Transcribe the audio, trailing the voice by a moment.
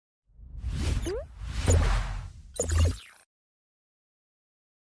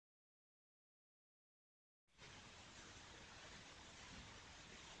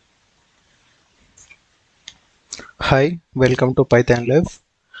Hi welcome to PythonLife.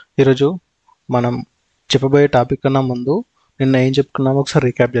 ఈరోజు మనం చెప్పబోయే టాపిక్ కన్నా ముందు నిన్న ఏం చెప్పుకున్నామో ఒకసారి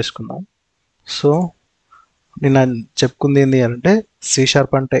రీక్యాప్ చేసుకుందాం. సో నిన్న చెప్పుకుంది ఏంటి అంటే C#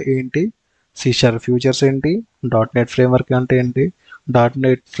 అంటే ఏంటి, C# ఫ్యూచర్స్ ఏంటి, .NET ఫ్రేమ్వర్క్ అంటే ఏంటి,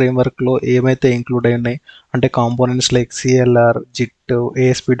 .NET ఫ్రేమ్వర్క్లో ఏమైతే ఇంక్లూడ్ అయి ఉన్నాయి అంటే components like CLR, JIT,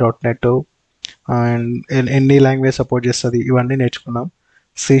 ASP.NET and ఎన్ని లాంగ్వేజ్ సపోర్ట్ చేస్తుంది ఇవన్నీ నేర్చుకున్నాం.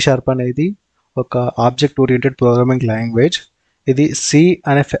 C# అనేది ఒక ఆబ్జెక్ట్ ఓరియంటెడ్ ప్రోగ్రామింగ్ లాంగ్వేజ్. ఇది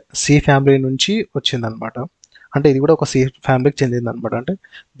సి ఫ్యామిలీ నుంచి వచ్చిందనమాట. అంటే ఇది కూడా ఒక సి ఫ్యామిలీకి చెందిందనమాట. అంటే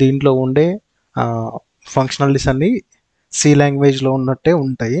దీంట్లో ఉండే ఫంక్షనాలిటీస్ అన్నీ సి లాంగ్వేజ్లో ఉన్నట్టే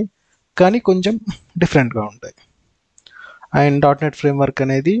ఉంటాయి, కానీ కొంచెం డిఫరెంట్గా ఉంటాయి. అండ్ .NET ఫ్రేమ్వర్క్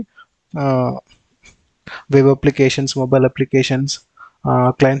అనేది web applications, mobile applications,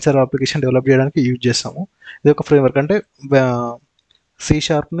 client server application develop చేయడానికి యూజ్ చేస్తాము. ఇది ఒక ఫ్రేమ్వర్క్. అంటే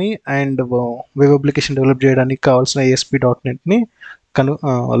C#ని అండ్ వెబ్ అప్లికేషన్ డెవలప్ చేయడానికి కావాల్సిన ASP.NETని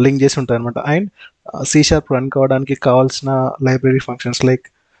లింక్ చేసి ఉంటాయి అనమాట. అండ్ C# రన్ కావడానికి కావాల్సిన లైబ్రరీ ఫంక్షన్స్ లైక్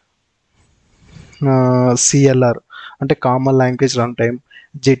CLR అంటే common language run time,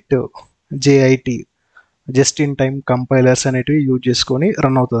 JIT, just in time compilers అనేటివి యూజ్ చేసుకొని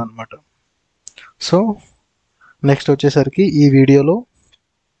రన్ అవుతుంది అనమాట. సో నెక్స్ట్ వచ్చేసరికి ఈ వీడియోలో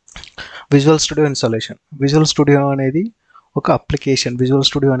visual studio installation. Visual studio అనేది ఒక అప్లికేషన్. విజువల్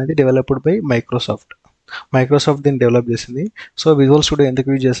స్టూడియో అనేది డెవలప్డ్ బై మైక్రోసాఫ్ట్ దీన్ని డెవలప్ చేసింది. సో విజువల్ స్టూడియో ఎందుకు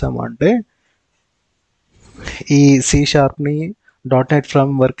యూజ్ చేస్తాము అంటే ఈ C#ని .NET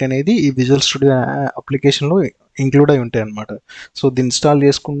ఫ్రేమ్వర్క్ అనేది ఈ విజువల్ స్టూడియో అప్లికేషన్లో ఇంక్లూడ్ అయి ఉంటాయి అన్నమాట. సో దీన్ని ఇన్స్టాల్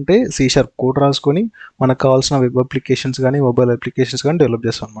చేసుకుంటే C# కోడ్ రాసుకొని మనకు కావాల్సిన వెబ్ అప్లికేషన్స్ కానీ మొబైల్ అప్లికేషన్స్ కానీ డెవలప్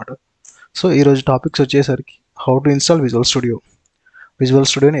చేస్తాం అనమాట. సో ఈరోజు టాపిక్స్ వచ్చేసరికి హౌ టు ఇన్స్టాల్ విజువల్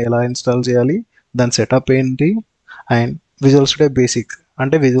స్టూడియోని ఎలా ఇన్స్టాల్ చేయాలి, దాని సెటప్ ఏంటి, అండ్ విజువల్ స్టూడియో బేసిక్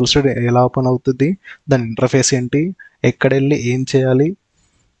అంటే విజువల్ స్టూడియో ఎలా ఓపెన్ అవుతుంది, దాని ఇంటర్ఫేస్ ఏంటి, ఎక్కడ వెళ్ళి ఏం చేయాలి,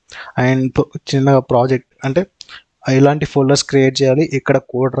 అండ్ చిన్న ప్రాజెక్ట్ అంటే ఎలాంటి ఫోల్డర్స్ క్రియేట్ చేయాలి, ఎక్కడ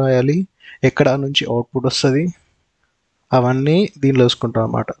కోడ్ రాయాలి, ఎక్కడ నుంచి అవుట్పుట్ వస్తుంది, అవన్నీ దీనిలో చూసుకుంటాం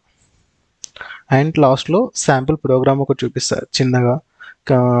అన్నమాట. అండ్ లాస్ట్లో శాంపుల్ ప్రోగ్రామ్ ఒకటి చూపిస్తారు చిన్నగా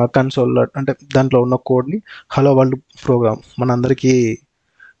కన్సోల్లో. అంటే దాంట్లో ఉన్న కోడ్ని హలో వరల్డ్ ప్రోగ్రామ్, మనందరికీ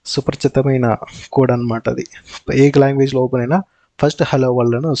సుపరిచితమైన కోడ్ అనమాట. అది ఏ లాంగ్వేజ్లో ఓపెన్ అయినా ఫస్ట్ హలో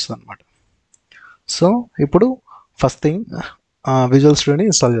వరల్డ్ అని వస్తుంది అనమాట. సో ఇప్పుడు ఫస్ట్ థింగ్ విజువల్ స్టూడియోని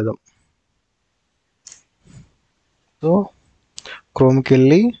ఇన్స్టాల్ చేద్దాం. సో క్రోమ్కి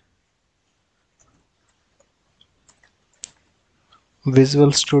వెళ్ళి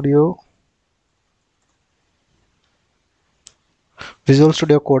విజువల్ స్టూడియో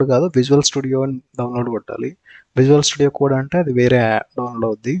కోడ్ కాదు, విజువల్ స్టూడియో అని డౌన్లోడ్ కొట్టాలి. విజువల్ స్టూడియో కోడ్ అంటే అది వేరే డౌన్లోడ్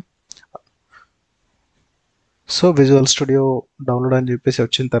అవుద్ది. సో విజువల్ స్టూడియో డౌన్లోడ్ అని చెప్పేసి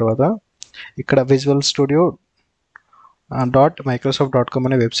వచ్చిన తర్వాత ఇక్కడ విజువల్ స్టూడియో .microsoft.com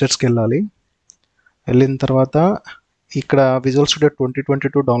అనే వెబ్సైట్స్కి వెళ్ళిన తర్వాత ఇక్కడ విజువల్ స్టూడియో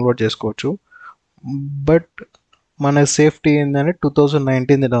 2022 డౌన్లోడ్ చేసుకోవచ్చు. బట్ మన సేఫ్టీ ఏంటంటే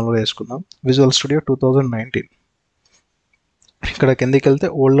 2019 డౌన్లోడ్ చేసుకుందాం. విజువల్ స్టూడియో 2019 ఇక్కడ కిందకి వెళ్తే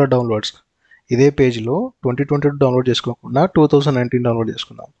ఓల్డర్ డౌన్లోడ్స్, ఇదే పేజ్లో 2022 డౌన్లోడ్ చేసుకోకుండా 2019 డౌన్లోడ్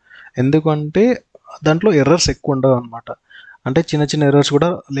చేసుకుందాం. ఎందుకంటే దాంట్లో ఎర్రర్స్ ఎక్కువ ఉండవు అనమాట. అంటే చిన్న చిన్న ఎర్రర్స్ కూడా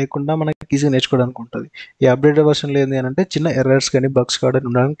లేకుండా మనకి ఈజీగా నేర్చుకోవడానికి ఉంటుంది. ఈ అప్డేటెడ్ వర్షన్లో ఏంటి అంటే చిన్న ఎర్రర్స్ కానీ బగ్స్ కానీ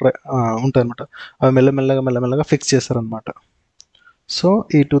ఉండడానికి ఉంటాయి అనమాట. అవి మెల్లమెల్లగా ఫిక్స్ చేస్తారనమాట. సో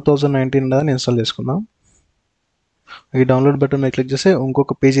ఈ 2019 దాన్ని ఇన్స్టాల్ చేసుకుందాం. ఈ డౌన్లోడ్ బటన్ మీద క్లిక్ చేస్తే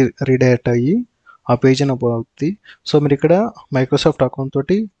ఇంకొక పేజీ రీడైరెక్ట్ అయ్యి ఆ పేజీ ఓపెన్ అవుతుంది. సో మీరు ఇక్కడ మైక్రోసాఫ్ట్ అకౌంట్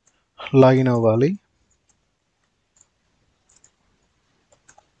తోటి లాగిన్ అవ్వాలి.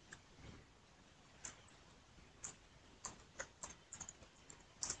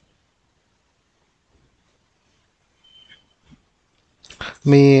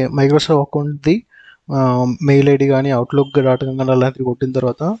 మీ మైక్రోసాఫ్ట్ అకౌంట్ది మెయిల్ ఐడి కానీ outlook.com కానీ అలాంటివి కొట్టిన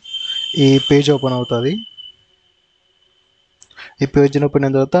తర్వాత ఈ పేజ్ ఓపెన్ అవుతుంది. ఈ పేజ్ ఓపెన్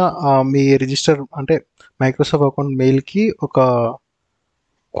అయిన తర్వాత మీ రిజిస్టర్ అంటే మైక్రోసాఫ్ట్ అకౌంట్ మెయిల్కి ఒక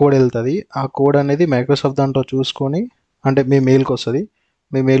కోడ్ వెళ్తుంది. ఆ కోడ్ అనేది మైక్రోసాఫ్ట్ దాంట్లో చూసుకొని అంటే మీ మెయిల్కి వస్తుంది.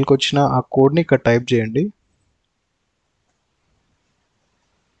 మీ మెయిల్కి వచ్చిన ఆ కోడ్ని ఇక్కడ టైప్ చేయండి.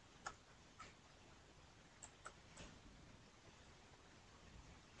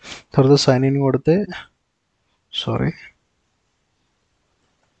 తర్వాత సైన్ ఇన్ కొడితే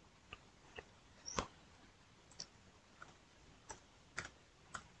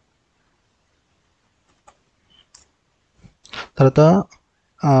తర్వాత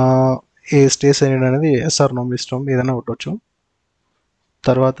ఏ స్టే సైన్ ఇన్ అనేది ఎస్ఆర్ నో ఇష్టం ఏదైనా కొట్టవచ్చు.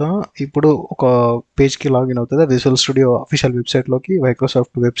 తర్వాత ఇప్పుడు ఒక పేజ్కి లాగిన్ అవుతుంది. విజువల్ స్టూడియో అఫీషియల్ వెబ్సైట్లోకి,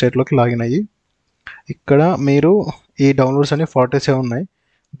 మైక్రోసాఫ్ట్ వెబ్సైట్లోకి లాగిన్ అయ్యి ఇక్కడ మీరు ఈ డౌన్లోడ్స్ అనేవి 47 ఉన్నాయి.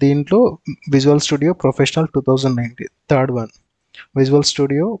 దీంట్లో visual studio professional 2019 third one, visual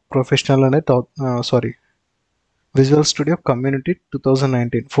studio professional అనే visual studio community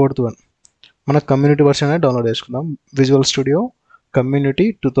 2019 fourth one. మన కమ్యూనిటీ వర్షన్ అనేది డౌన్లోడ్ చేసుకుందాం. Visual studio community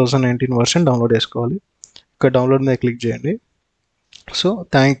 2019 version download చేసుకోవాలి. ఇక్కడ డౌన్లోడ్ మీద క్లిక్ చేయండి. So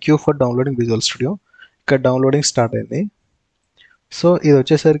thank you for downloading visual studio. ఇక్కడ డౌన్లోడింగ్ స్టార్ట్ అయింది. సో ఇది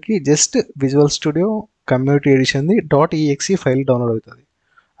వచ్చేసరికి just visual studio community ఎడిషన్ది .exe file download అవుతుంది,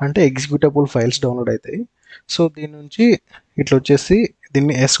 అంటే ఎగ్జిక్యూటబుల్ ఫైల్స్ డౌన్లోడ్ అవుతాయి. సో దీని నుంచి ఇట్లా వచ్చేసి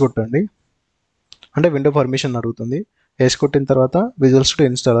దీన్ని ఎస్ కొట్టండి, అంటే విండో పర్మిషన్ అడుగుతుంది. ఎస్ కొట్టిన తర్వాత విజువల్ స్టూడియో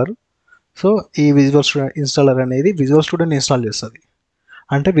ఇన్స్టాలర్. సో ఈ విజువల్ స్టూడియో ఇన్స్టాలర్ అనేది విజువల్ స్టూడియోని ఇన్స్టాల్ చేస్తుంది.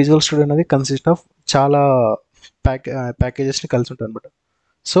 అంటే విజువల్ స్టూడియో అనేది కన్సిస్ట్ ఆఫ్ చాలా ప్యాకేజెస్ని కలిసి ఉంటుంది అనమాట.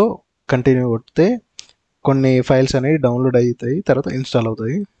 సో కంటిన్యూ కొడితే కొన్ని ఫైల్స్ అనేవి డౌన్లోడ్ అవుతాయి, తర్వాత ఇన్స్టాల్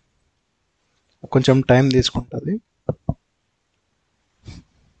అవుతాయి. కొంచెం టైం తీసుకుంటుంది.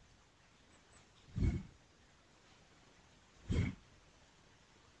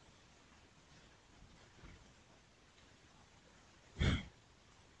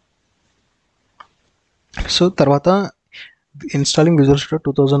 సో తర్వాత ఇన్స్టాలింగ్ విజువల్ స్టూడియో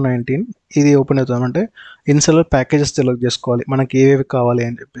 2019 ఇది ఓపెన్ అవుతామంటే ఇన్స్టాలర్ ప్యాకేజెస్ సెలెక్ట్ చేసుకోవాలి, మనకి ఏవేవి కావాలి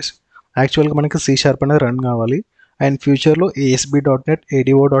అని చెప్పేసి. యాక్చువల్గా మనకి C# అనేది రన్ కావాలి, అండ్ ఫ్యూచర్లో ASP.NET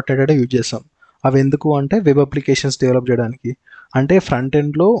ADO.NET అనేది యూజ్ చేస్తాం. అవి ఎందుకు అంటే వెబ్ అప్లికేషన్స్ డెవలప్ చేయడానికి. అంటే ఫ్రంట్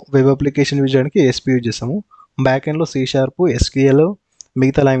ఎండ్లో వెబ్ అప్లికేషన్ యూజ్ చేయడానికి ASP యూజ్ చేస్తాము, బ్యాక్ ఎండ్లో C#, SQL,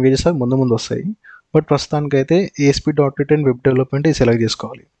 మిగతా లాంగ్వేజెస్ అవి ముందు ముందు వస్తాయి. బట్ ప్రస్తుతానికైతే ASP.NET and web development select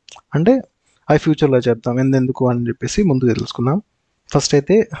చేసుకోవాలి. అంటే అవి ఫ్యూచర్లో చెప్తాం ఎందుకు అని చెప్పేసి ముందు తెలుసుకుందాం. ఫస్ట్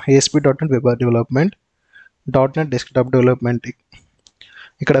అయితే ASP.NET web development, .NET desktop development.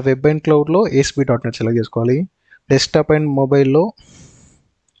 ఇక్కడ వెబ్ అండ్ క్లౌడ్లో ASP.NET సెలెక్ట్ చేసుకోవాలి. డెస్క్టాప్ అండ్ మొబైల్లో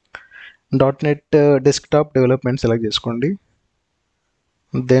 .NET డెస్క్టాప్ డెవలప్మెంట్ సెలెక్ట్ చేసుకోండి.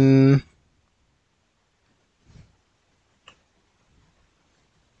 దెన్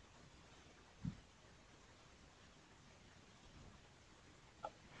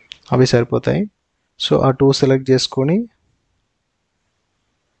అవి సరిపోతాయి. సో ఆ టూ సెలెక్ట్ చేసుకొని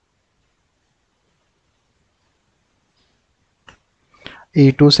ఈ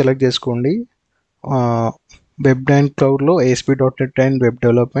టూ సెలెక్ట్ చేసుకోండి. Web and క్లౌడ్లో ASP.NET and web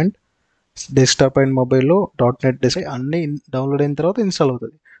development, desktop and మొబైల్లో .NET డెస్క్. అన్నీ డౌన్లోడ్ అయిన తర్వాత ఇన్స్టాల్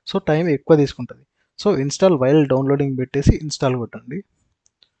అవుతుంది. సో టైం ఎక్కువ తీసుకుంటుంది. సో ఇన్స్టాల్ వైల్ డౌన్లోడింగ్ పెట్టేసి ఇన్స్టాల్ కొట్టండి.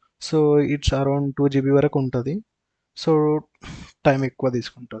 సో ఇట్స్ అరౌండ్ 2 GB వరకు ఉంటుంది. సో టైం ఎక్కువ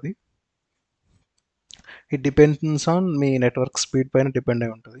తీసుకుంటుంది. It depends on me network speed పైన డిపెండ్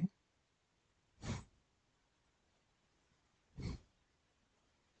అయి ఉంటుంది.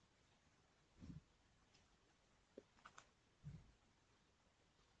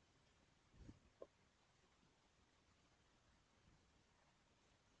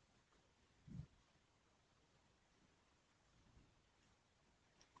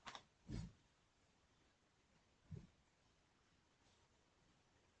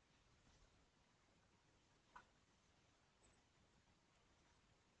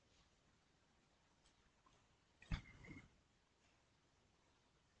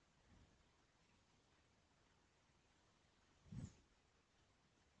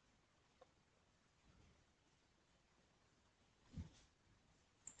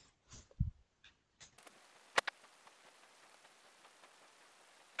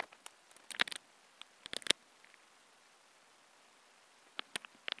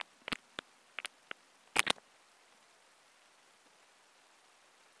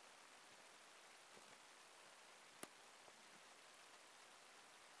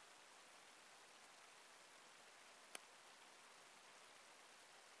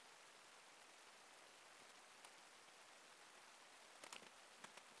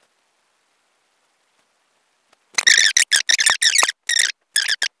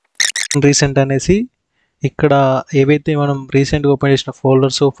 రీసెంట్ అనేసి ఇక్కడ ఏవైతే మనం రీసెంట్గా ఓపెన్ చేసిన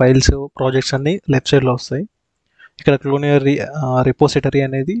ఫోల్డర్స్, ఫైల్స్, ప్రాజెక్ట్స్ అన్నీ లెఫ్ట్ సైడ్లో వస్తాయి. ఇక్కడ క్లోనియర్ రిపోజిటరీ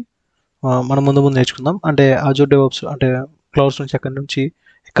అనేది మనం ముందు ముందు నేర్చుకుందాం. అంటే అజూర్ డెవాప్స్ అంటే క్లౌడ్స్ నుంచి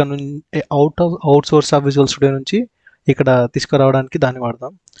ఇక్కడ నుంచి out source of visual studio నుంచి ఇక్కడ తీసుకురావడానికి దాన్ని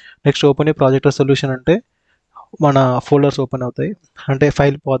వాడదాం. నెక్స్ట్ ఓపెన్ ఏ ప్రాజెక్ట్ సొల్యూషన్ అంటే మన ఫోల్డర్స్ ఓపెన్ అవుతాయి. అంటే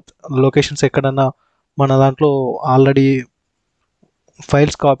ఫైల్ పాత్ లొకేషన్స్ ఎక్కడన్నా మన దాంట్లో ఆల్రెడీ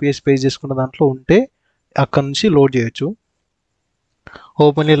ఫైల్స్ కాపీ చేసి పేస్ట్ చేసుకున్న దాంట్లో ఉంటే అక్కడ నుంచి లోడ్ చేయొచ్చు.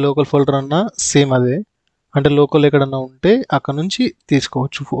 ఓపెన్ ఏ లోకల్ ఫోల్డర్ అన్నా సేమ్ అదే, అంటే లోకల్ ఎక్కడన్నా ఉంటే అక్కడ నుంచి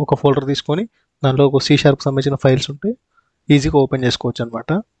తీసుకోవచ్చు. ఒక ఫోల్డర్ తీసుకొని దాంట్లో ఒక C# సంబంధించిన ఫైల్స్ ఉంటే ఈజీగా ఓపెన్ చేసుకోవచ్చు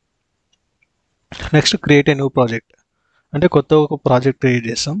అనమాట. Next create a new project అంటే కొత్త ఒక ప్రాజెక్ట్ క్రియేట్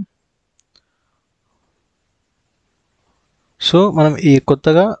చేస్తాం. సో మనం ఈ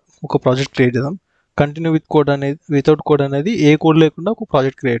కొత్తగా ఒక ప్రాజెక్ట్ క్రియేట్ చేద్దాం. కంటిన్యూ విత్ కోడ్ అనేది వితౌట్ కోడ్ అనేది ఏ కోడ్ లేకుండా ఒక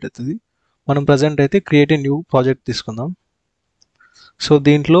ప్రాజెక్ట్ క్రియేట్ అవుతుంది. మనం ప్రజెంట్ అయితే క్రియేట్ ఏ న్యూ ప్రాజెక్ట్ తీసుకుందాం. సో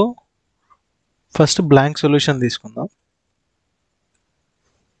దీంట్లో ఫస్ట్ బ్లాంక్ సొల్యూషన్ తీసుకుందాం.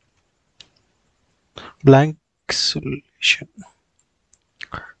 బ్లాంక్ సొల్యూషన్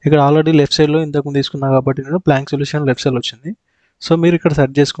ఇక్కడ ఆల్రెడీ లెఫ్ట్ సైడ్లో ఇంతకుముందు తీసుకున్నా కాబట్టి నేను బ్లాంక్ సొల్యూషన్ లెఫ్ట్ సైడ్ వచ్చింది. సో మీరు ఇక్కడ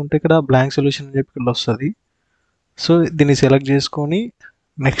సెర్చ్ చేసుకుంటే ఇక్కడ బ్లాంక్ సొల్యూషన్ అని చెప్పి ఇక్కడ వస్తుంది. సో దీన్ని సెలెక్ట్ చేసుకొని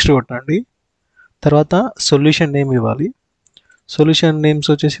నెక్స్ట్ కొట్టండి. తర్వాత సొల్యూషన్ నేమ్ ఇవ్వాలి. సొల్యూషన్ నేమ్స్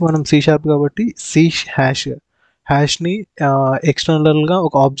వచ్చేసి మనం C# కాబట్టి హ్యాష్ని ఎక్స్టర్నల్గా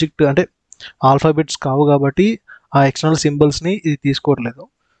ఒక ఆబ్జెక్ట్ అంటే ఆల్ఫాబెట్స్ కావు కాబట్టి ఆ ఎక్స్టర్నల్ సింబల్స్ని ఇది తీసుకోవట్లేదు.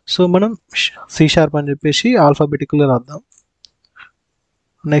 సో మనం C# అని చెప్పేసి ఆల్ఫాబెటికల్గా రాద్దాం.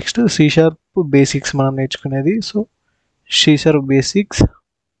 నెక్స్ట్ C# బేసిక్స్ మనం నేర్చుకునేది. సో C# బేసిక్స్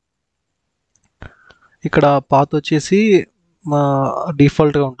ఇక్కడ పాత్ వచ్చేసి మా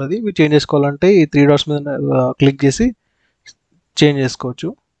డిఫాల్ట్గా ఉంటుంది. మీరు చేంజ్ చేసుకోవాలంటే ఈ 3 డాట్స్ మీద క్లిక్ చేసి చేంజ్ చేసుకోవచ్చు.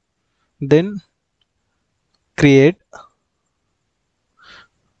 Then create.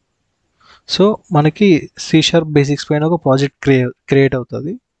 సో మనకి C# బేసిక్స్ పైన ఒక ప్రాజెక్ట్ క్రియేట్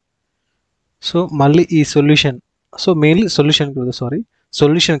అవుతుంది. సో మళ్ళీ ఈ సొల్యూషన్ మెయిన్లీ సొల్యూషన్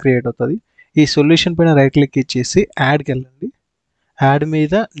క్రియేట్ అవుతుంది. ఈ సొల్యూషన్ పైన రైట్ క్లిక్ ఇచ్చేసి యాడ్కి వెళ్ళండి. యాడ్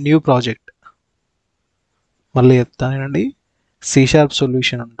మీద న్యూ ప్రాజెక్ట్. మళ్ళీ చెప్తానండి, C#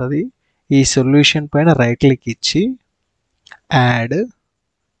 సొల్యూషన్ ఉంటుంది. ఈ సొల్యూషన్ పైన రైట్ క్లిక్ ఇచ్చి యాడ్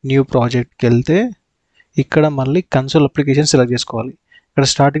న్యూ ప్రాజెక్ట్కి వెళ్తే ఇక్కడ మళ్ళీ కన్సోల్ అప్లికేషన్ సెలెక్ట్ చేసుకోవాలి. ఇక్కడ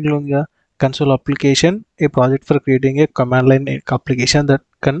స్టార్టింగ్లో ఉందిగా console application, A project for creating a command line application that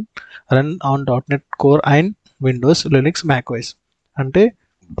can run on .NET core and Windows, Linux, మ్యాక్ఓఎస్. అంటే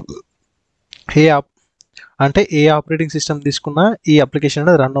ఏ ఆపరేటింగ్ సిస్టమ్ తీసుకున్నా ఈ అప్లికేషన్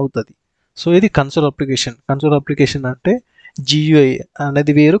అనేది రన్ అవుతుంది. సో ఇది కన్సోల్ అప్లికేషన్ అంటే GUI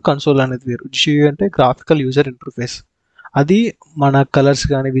అనేది వేరు, కన్సోల్ అనేది వేరు. GUI అంటే గ్రాఫికల్ యూజర్ ఇంటర్ఫేస్, అది మన కలర్స్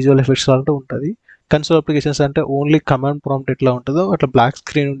కానీ విజువల్ ఎఫెక్ట్స్ లాంటి ఉంటుంది. కన్సోల్ అప్లికేషన్స్ అంటే ఓన్లీ కమాండ్ ప్రాంప్ట్ ఎట్లా ఉంటుందో అట్లా బ్లాక్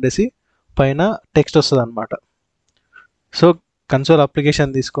స్క్రీన్ ఉండేసి పైన టెక్స్ట్ వస్తుంది అనమాట. సో కన్సోల్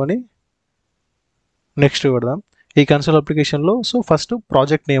అప్లికేషన్ తీసుకొని నెక్స్ట్ కొడదాం. ఈ కన్సోల్ అప్లికేషన్లో సో ఫస్ట్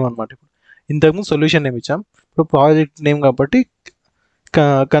ప్రాజెక్ట్ నేమ్ అనమాట. ఇప్పుడు ఇంతకుముందు సొల్యూషన్ నేమ్ ఇచ్చాం, ఇప్పుడు ప్రాజెక్ట్ నేమ్ కాబట్టి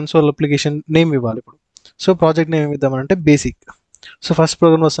కన్సోల్ అప్లికేషన్ నేమ్ ఇవ్వాలి. ఇప్పుడు so project name ఇద్దామంటే basic. So first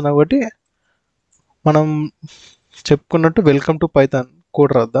programme వస్తున్నాం కాబట్టి మనం చెప్పుకున్నట్టు వెల్కమ్ టు పైథాన్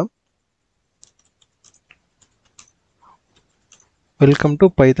కోడ్ రాద్దాం. Welcome to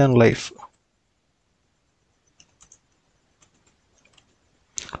PythonLife.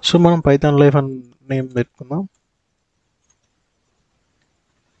 సో మనం PythonLife అని నేమ్ పెట్టుకుందాం.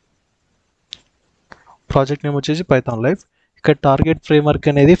 ప్రాజెక్ట్ నేమ్ వచ్చేసి PythonLife. ఇక్కడ టార్గెట్ ఫ్రేమ్వర్క్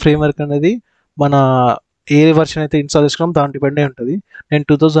అనేది మన ఏ వర్షన్ అయితే ఇన్స్టాల్ చేసుకున్నాం దాని డిపెండే ఉంటుంది. నేను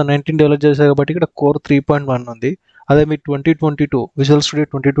 2019 డెవలప్ చేశాను కాబట్టి ఇక్కడ కోర్ 3.1 ఉంది. అదే మీరు 2022 విజువల్ స్టూడియో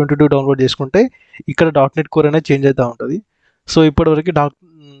 2022 డౌన్లోడ్ చేసుకుంటే ఇక్కడ .NET కోర్ అనేది చేంజ్ అవుతూ ఉంటుంది. సో ఇప్పటివరకు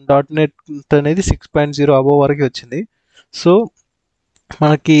 .NET అనేది 6.0 అబోవ్ వరకు వచ్చింది. సో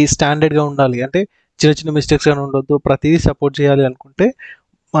మనకి స్టాండర్డ్గా ఉండాలి అంటే చిన్న మిస్టేక్స్ కానీ ఉండొద్దు, ప్రతిదీ సపోర్ట్ చేయాలి అనుకుంటే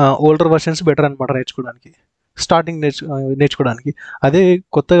ఓల్డర్ వర్షన్స్ బెటర్ అనమాట నేర్చుకోవడానికి. అదే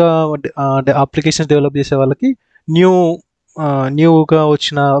కొత్తగా అప్లికేషన్స్ డెవలప్ చేసే వాళ్ళకి న్యూగా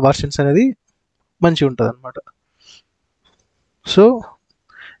వచ్చిన వర్షన్స్ అనేది మంచిగా ఉంటుంది అనమాట. సో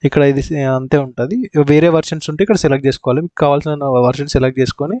ఇక్కడ ఇది అంతే ఉంటుంది. వేరే వర్షన్స్ ఉంటే ఇక్కడ సెలెక్ట్ చేసుకోవాలి. మీకు కావాల్సిన వర్షన్ సెలెక్ట్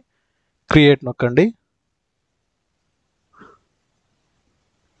చేసుకొని క్రియేట్ నొక్కండి.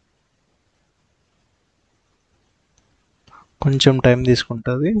 కొంచెం టైం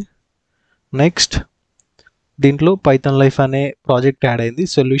తీసుకుంటుంది. నెక్స్ట్ దీంట్లో PythonLife అనే ప్రాజెక్ట్ యాడ్ అయింది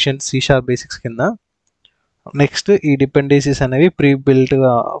సొల్యూషన్ C# బేసిక్స్ కింద. నెక్స్ట్ ఈ డిపెండెన్సీస్ అనేవి ప్రీ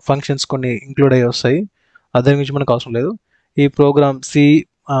బిల్ట్గా ఫంక్షన్స్ కొన్ని ఇంక్లూడ్ అయ్యి వస్తాయి, అదే గురించి మనకు అవసరం లేదు. ఈ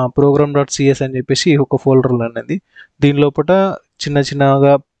program.cs అని చెప్పేసి ఒక ఫోల్డర్లో అనేది దీని లోపల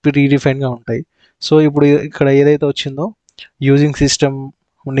చిన్నగా ప్రీడిఫైన్గా ఉంటాయి. సో ఇప్పుడు ఇక్కడ ఏదైతే వచ్చిందో యూజింగ్ సిస్టమ్,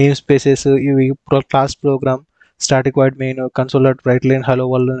 నేమ్ స్పేసెస్, ఇవి class programme, static void main, console dot right line, hello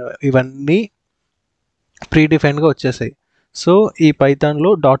world, ఇవన్నీ ప్రీడిఫైన్గా వచ్చేసాయి. సో ఈ పైథాన్లో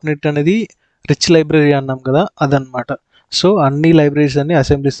 .NET అనేది రిచ్ లైబ్రరీ అన్నాం కదా, అదనమాట. సో అన్ని లైబ్రరీస్ అన్ని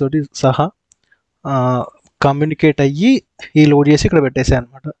అసెంబ్లీస్ తోటి సహా కమ్యూనికేట్ అయ్యి ఈ లోడ్ చేసి ఇక్కడ పెట్టేసాయి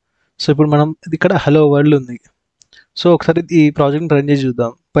అనమాట. సో ఇప్పుడు మనం ఇక్కడ హలో వరల్డ్ ఉంది. సో ఒకసారి ఈ ప్రాజెక్ట్ని రన్ చేసి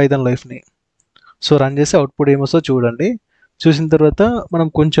చూద్దాం PythonLifeని. సో రన్ చేసి అవుట్పుట్ ఏమొస్తుందో చూడండి. చూసిన తర్వాత మనం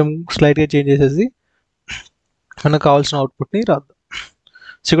కొంచెం స్లైడ్గా చేంజ్ చేసేసి మనకు కావాల్సిన అవుట్పుట్ని రాద్దాం.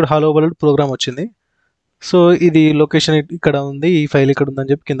 సో ఇక్కడ హలో వరల్డ్ ప్రోగ్రామ్ వచ్చింది. సో ఇది లొకేషన్ ఇక్కడ ఉంది, ఈ ఫైల్ ఇక్కడ ఉందని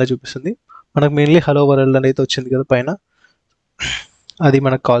చెప్పి కింద చూపిస్తుంది. మనకు మెయిన్లీ హలో వరల్డ్ అనేది వచ్చింది కదా పైన. అది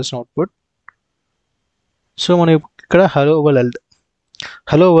మనకు కావాల్సిన అవుట్పుట్. సో మనం ఇక్కడ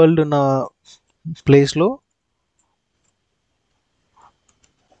హలో వరల్డ్ ఉన్న ప్లేస్లో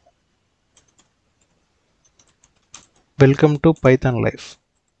welcome to Python life.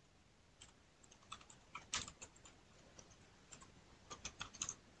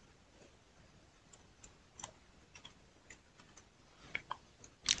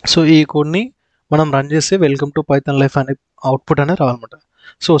 So ఈ కోడ్ని మనం రన్ చేస్తే వెల్కమ్ టు పైథాన్ లైఫ్ అనే అవుట్పుట్ అనేది రావాలన్నమాట.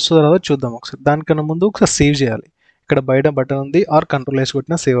 సో వస్తుందో రాదో చూద్దాం ఒకసారి. దానికన్నా ముందు ఒకసారి సేవ్ చేయాలి. ఇక్కడ బయట బటన్ ఉంది, ఆర్ కంట్రోల్ వేసి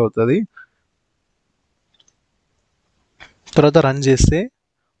కొట్టినా సేవ్ అవుతుంది. తర్వాత రన్ చేస్తే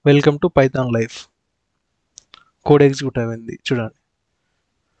welcome to Python life code execute అయింది చూడండి.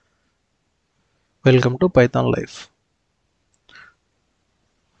 Welcome to Python life.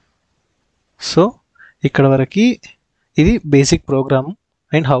 So ఇక్కడ వరకు ఇది basic programme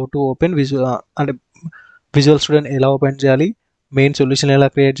and how to open అంటే విజువల్ స్టూడియోని ఎలా ఓపెన్ చేయాలి, మెయిన్ సొల్యూషన్ ఎలా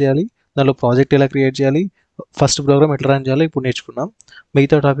క్రియేట్ చేయాలి, దానిలో ప్రాజెక్ట్ ఎలా క్రియేట్ చేయాలి, ఫస్ట్ ప్రోగ్రామ్ ఎట్లా రన్ చేయాలో ఇప్పుడు నేర్చుకున్నాం.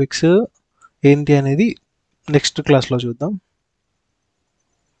 మిగతా టాపిక్స్ ఏంటి అనేది నెక్స్ట్ క్లాస్లో చూద్దాం.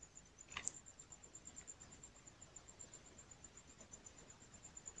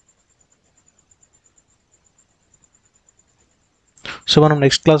 సో మనం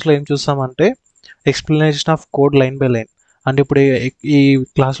నెక్స్ట్ క్లాస్లో ఏం చూస్తామంటే explanation of code line by line. అంటే ఇప్పుడు ఈ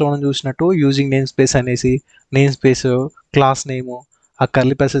క్లాస్లో మనం చూసినట్టు యూజింగ్ నేమ్ స్పేస్ అనేసి, నేమ్ స్పేస్, క్లాస్ నేము, ఆ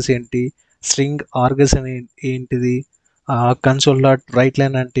కర్లీ ప్యాసెస్ ఏంటి, స్ట్రింగ్ ఆర్గస్ అని ఏంటిది, కన్సోల్ డాట్ రైట్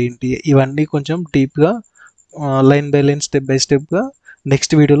లైన్ అంటే ఏంటి, ఇవన్నీ కొంచెం డీప్గా line by line step by స్టెప్గా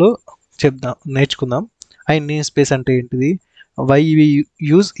next వీడియోలో నేర్చుకుందాం. అండ్ నేమ్ స్పేస్ అంటే ఏంటిది, వై వి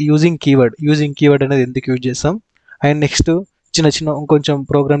యూజింగ్ కీవర్డ్ అనేది ఎందుకు యూజ్ చేస్తాం, అండ్ నెక్స్ట్ చిన్న చిన్న ఇంకొంచెం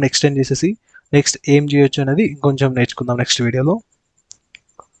ప్రోగ్రామ్ ఎక్స్టెండ్ చేసేసి నెక్స్ట్ ఏం చేయొచ్చు అనేది ఇంకొంచెం నేర్చుకుందాం నెక్స్ట్ వీడియోలో.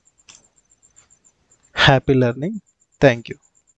 Happy learning. Thank you.